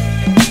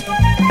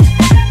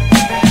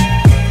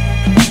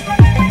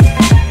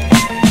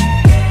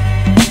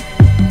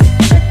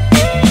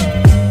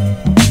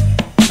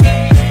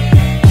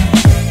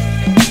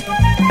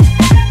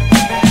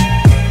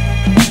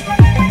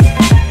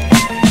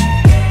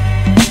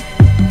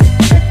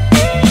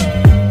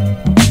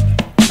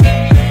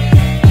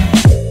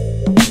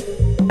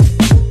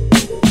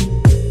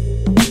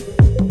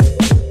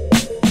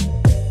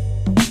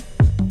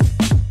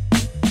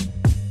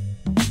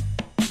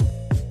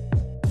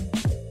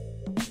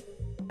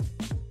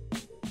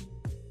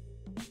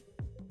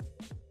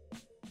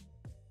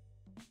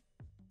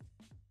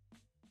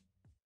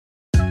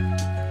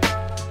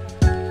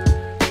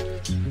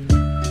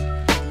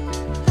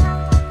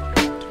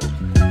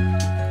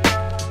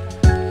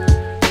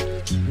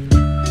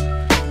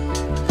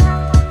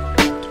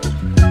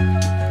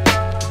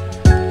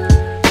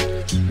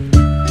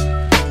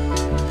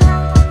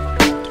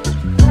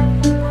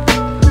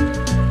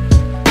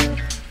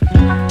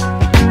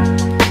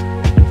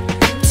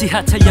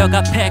지하철역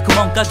앞에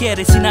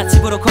구멍가게를 지나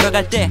집으로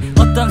걸어갈 때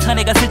어떤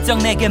사내가 슬쩍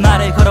내게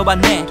말을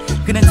걸어왔네.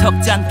 그는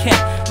적잖게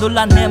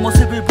놀란 내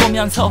모습을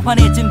보면서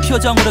환해진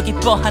표정으로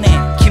기뻐하네.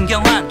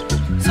 김경환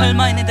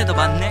설마 했는데도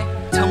맞네.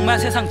 정말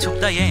세상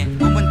좁다 얘.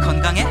 몸은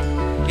건강해?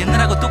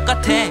 옛날하고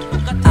똑같아.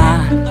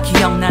 아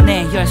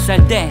기억나네.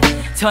 10살 때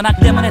전학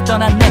때문에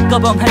떠난 내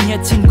꺼벙한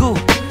옛 친구.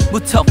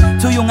 무척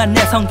조용한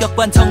내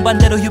성격과는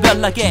정반대로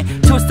유별나게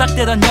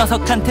촐싹대던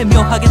녀석한테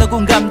묘하게도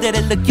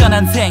공감대를 느껴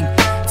난생.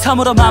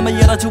 처음으로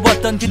마음을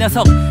열어주었던 그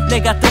녀석,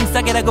 내가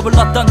똥싸개라고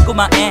불렀던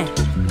꼬마애.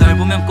 널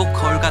보면 꼭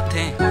거울 같아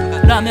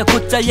라며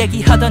곧잘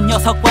얘기하던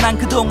녀석과 난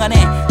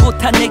그동안에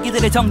못한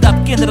얘기들을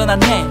정답게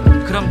늘어났네.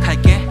 그럼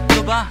갈게.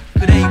 또 봐.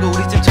 그래 이거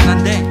우리 집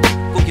전화인데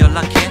꼭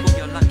연락해.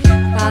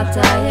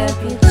 바다에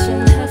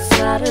비친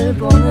햇살을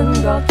보는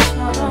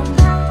것처럼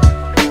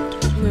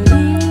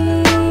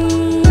눈이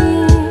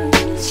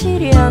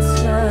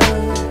시렸어.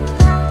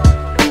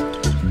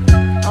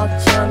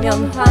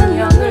 어쩌면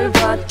환영을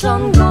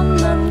받던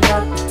것만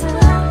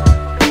같아.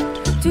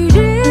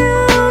 뒤를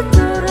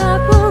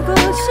돌아보고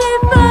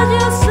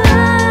싶어졌어.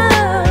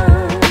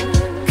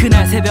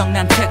 그날 새벽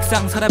난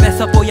책상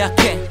서랍에서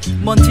뽀얗게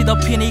먼지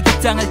덮인 이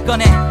극장을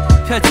꺼내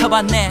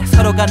펼쳐봤네.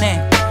 서로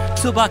간에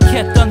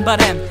수박했던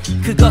바람,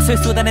 그것을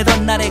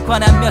쏟아내던 날에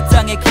관한 몇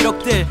장의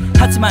기록들.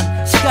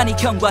 하지만 시간이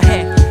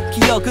경과해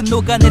기억은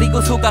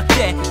녹아내리고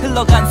소각돼.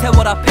 흘러간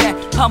세월 앞에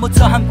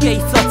파묻혀 함께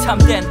있어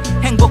참된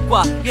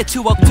행복과 옛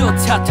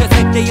추억조차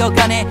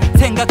퇴색되어가네.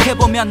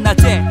 생각해보면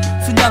낮에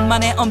수년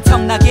만에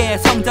엄청나게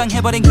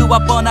성장해버린 그와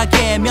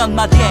뻔하게 몇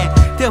마디의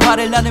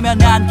대화를 나누며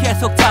난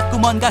계속 자꾸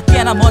뭔가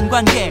깨나 먼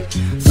관계,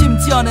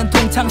 심지어는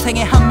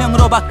동창생의 한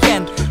명으로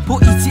바뀐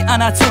보이지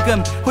않아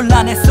조금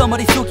혼란했어.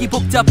 머릿속이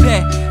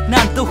복잡해.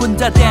 난 또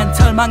혼자 된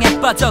절망에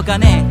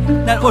빠져가네.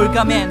 날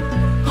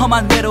올가맨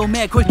험한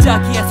외로움의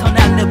골짜기에서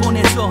날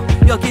내보내줘.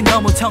 여기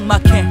너무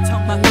적막해.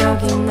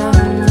 여기 나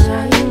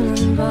혼자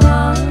있는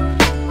밤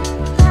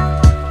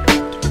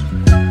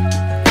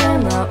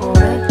꽤나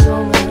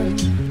오랫동안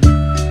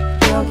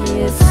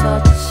여기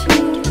있었지.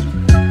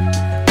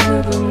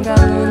 누군가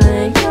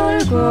문을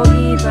열고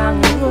이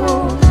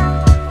방으로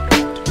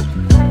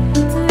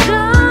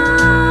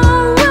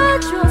들어와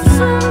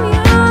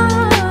줬으면.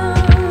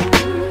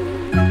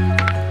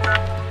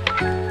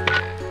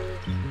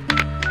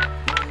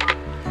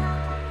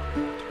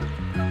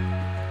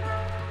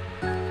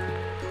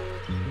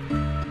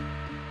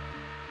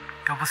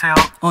 여보세요?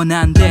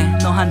 난데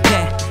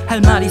너한테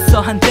할 말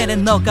있어.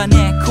 한때는 너가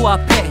내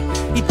코앞에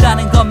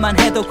있다는 것만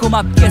해도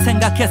고맙게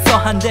생각했어.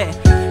 한데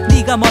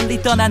네가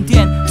멀리 떠난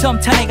뒤엔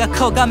점차 내가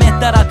커감에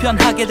따라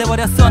변하게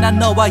돼버렸어. 난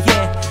너와의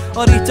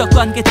어릴 적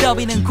관계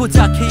따위는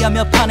고작 해야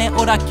몇 판의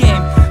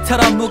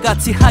오락게임처럼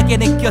무가치하게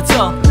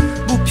느껴져.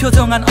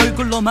 무표정한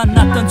얼굴로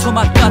만났던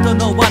조막가도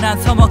너와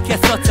난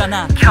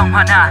서먹했었잖아.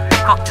 경환아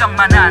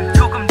걱정만 한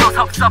조금도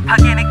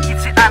섭섭하게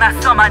느끼지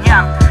않았어.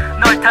 마냥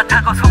널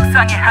탓하고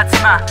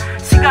속상해하지마.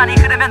 시간이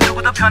흐르면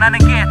누구도 변하는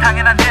게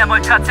당연한데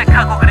뭘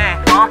자책하고 그래.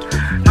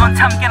 넌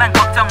참견한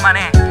걱정만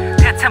해.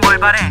 대체 뭘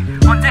바래.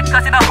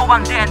 언제까지나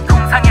호황된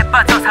공상에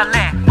빠져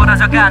살래.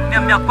 멀어져간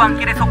몇몇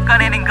관계를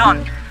속아내는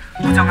건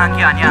부정한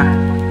게 아니야.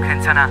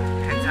 괜찮아.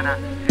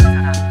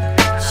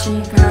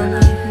 시간이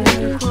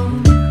흐르고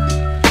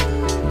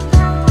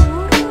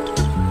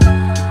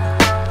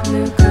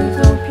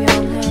누구도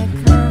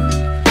변해간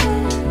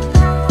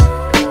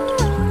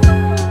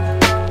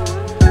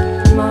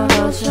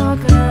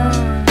멀어져가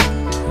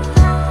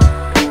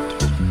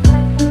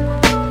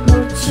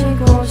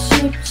놓치고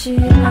싶지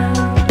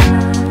않아.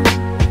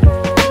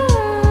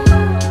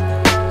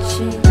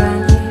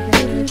 시간이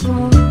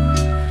흐르고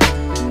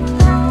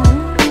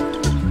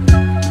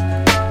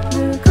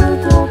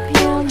누구도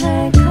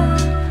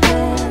변해가네.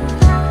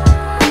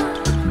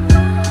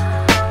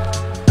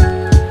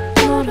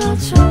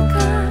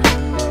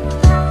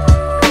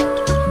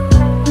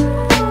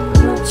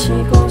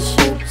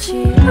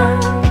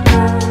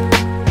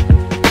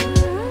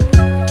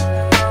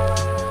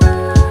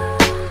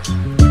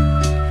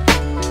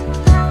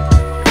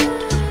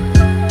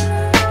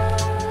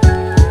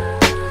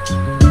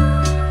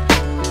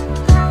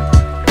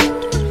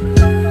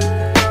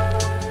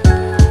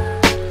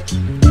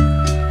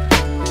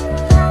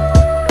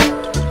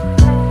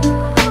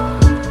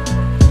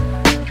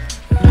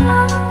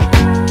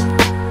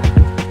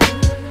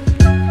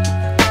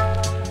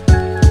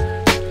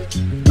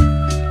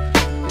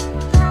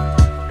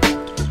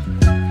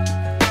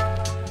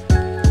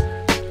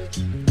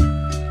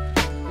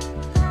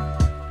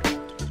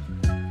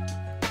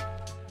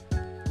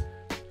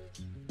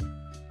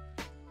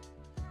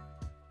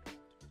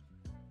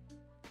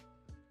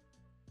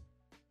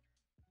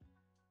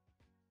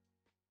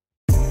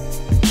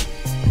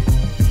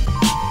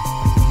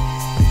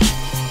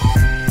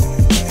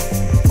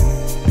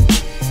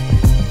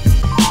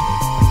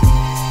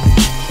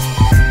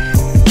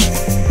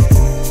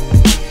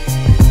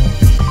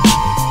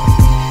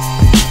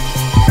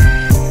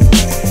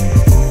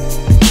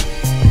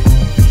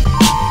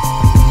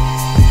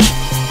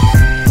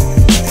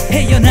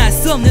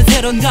 없는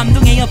새로운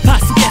감동의 여파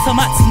속에서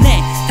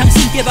마침내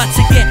당신께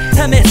바칠게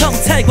삶의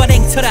성찰과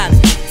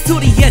냉철한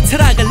소리의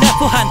철학을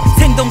내포한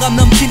생동감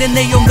넘치는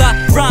내용과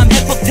람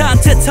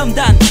핵폭탄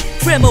최첨단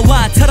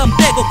트레모와처럼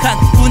빼곡한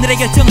오늘의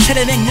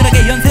결정체를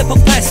맹렬하게 연쇄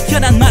폭발시켜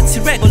난 마치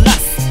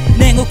레골라스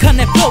냉혹한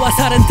래퍼와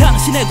살은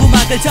당신의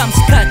구막을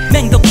잠식할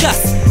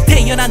맹독가스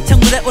태연한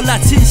창문에 올라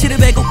진실을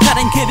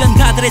왜곡하는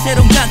궤변가들의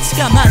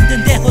대롱잔치가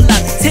만든 대혼란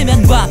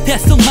세면과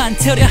뱃속만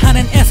채우려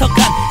하는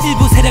애석한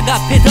일부 세력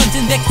앞에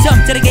던진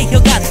 100점짜리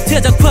개혁안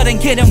최적화된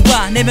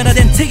개념과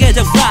내면화된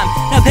체계적 람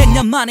나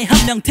 100년 만에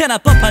한 명 태어나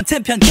법한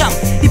챔피언감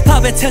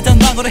힙합의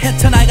최전방으로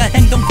헤쳐나갈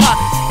행동화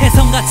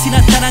해성같이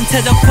나타난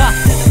최적화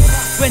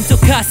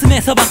왼쪽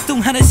가슴에서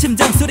박동하는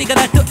심장소리가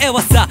날 또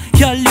애워싸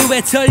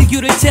혈류의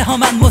절규를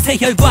체험한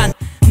모세혈관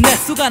내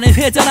속안을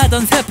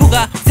회전하던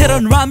세포가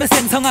새로운 람을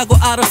생성하고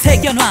아로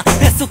새겨놔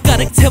뱃속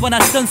가득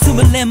채워놨던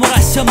숨을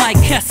내몰아쉬어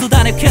마이크에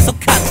쏟아내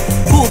계속한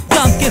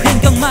호흡과 함께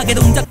횡격막의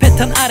동작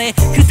패턴 아래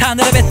그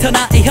단어를 뱉어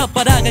나의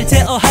혓바닥을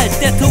제어할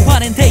때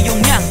토하는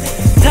대용량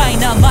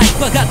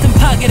다이나마이트와 같은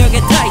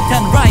파괴력의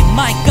타이탄 라임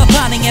마이크가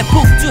반응에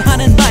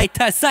폭주하는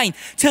바이탈 사인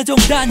최종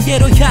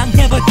단계로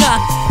향해볼까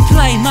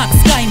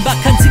클라이막스가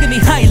임박한 지금이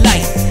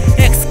하이라이트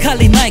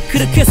엑스칼리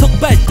마이크를 계속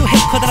발도해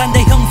커다란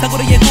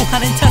대형사고로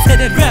예고하는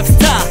차세대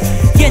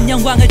랩스타 옛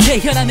영광을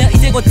재현하며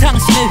이제 곧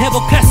당신을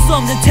회복할 수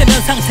없는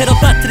체면 상태로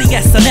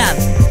빠뜨리겠어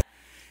난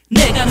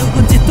내가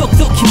누군지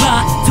똑똑히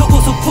봐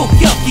저고속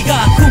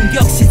폭격기가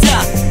공격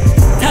시작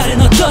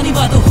다른 어떤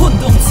이와도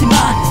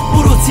혼동치마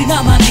오로지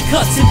나만의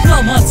거친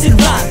뿜어진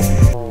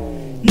란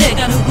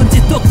내가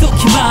누군지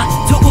똑똑히 봐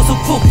저고속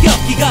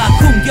폭격기가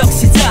공격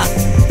시작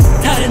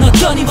다른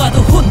어떤 이와도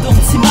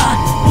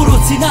혼동치마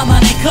오로지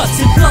나만의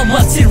거친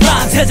뿜어진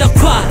란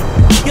최적화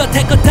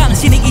여태껏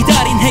당신이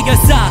기다린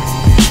해결사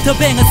더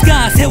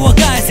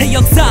세워갈 새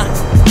역사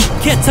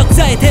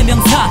개척자의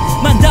대명사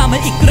만담을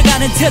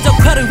이끌어가는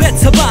최적화를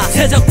외쳐봐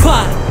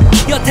최적화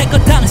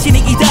여태껏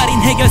당신이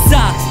기다린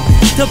해결사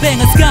더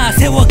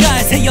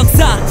세워갈 새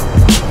역사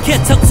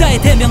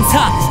개척자의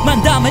대명사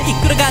만담을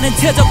이끌어가는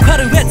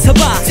최적화를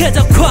외쳐봐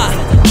최적화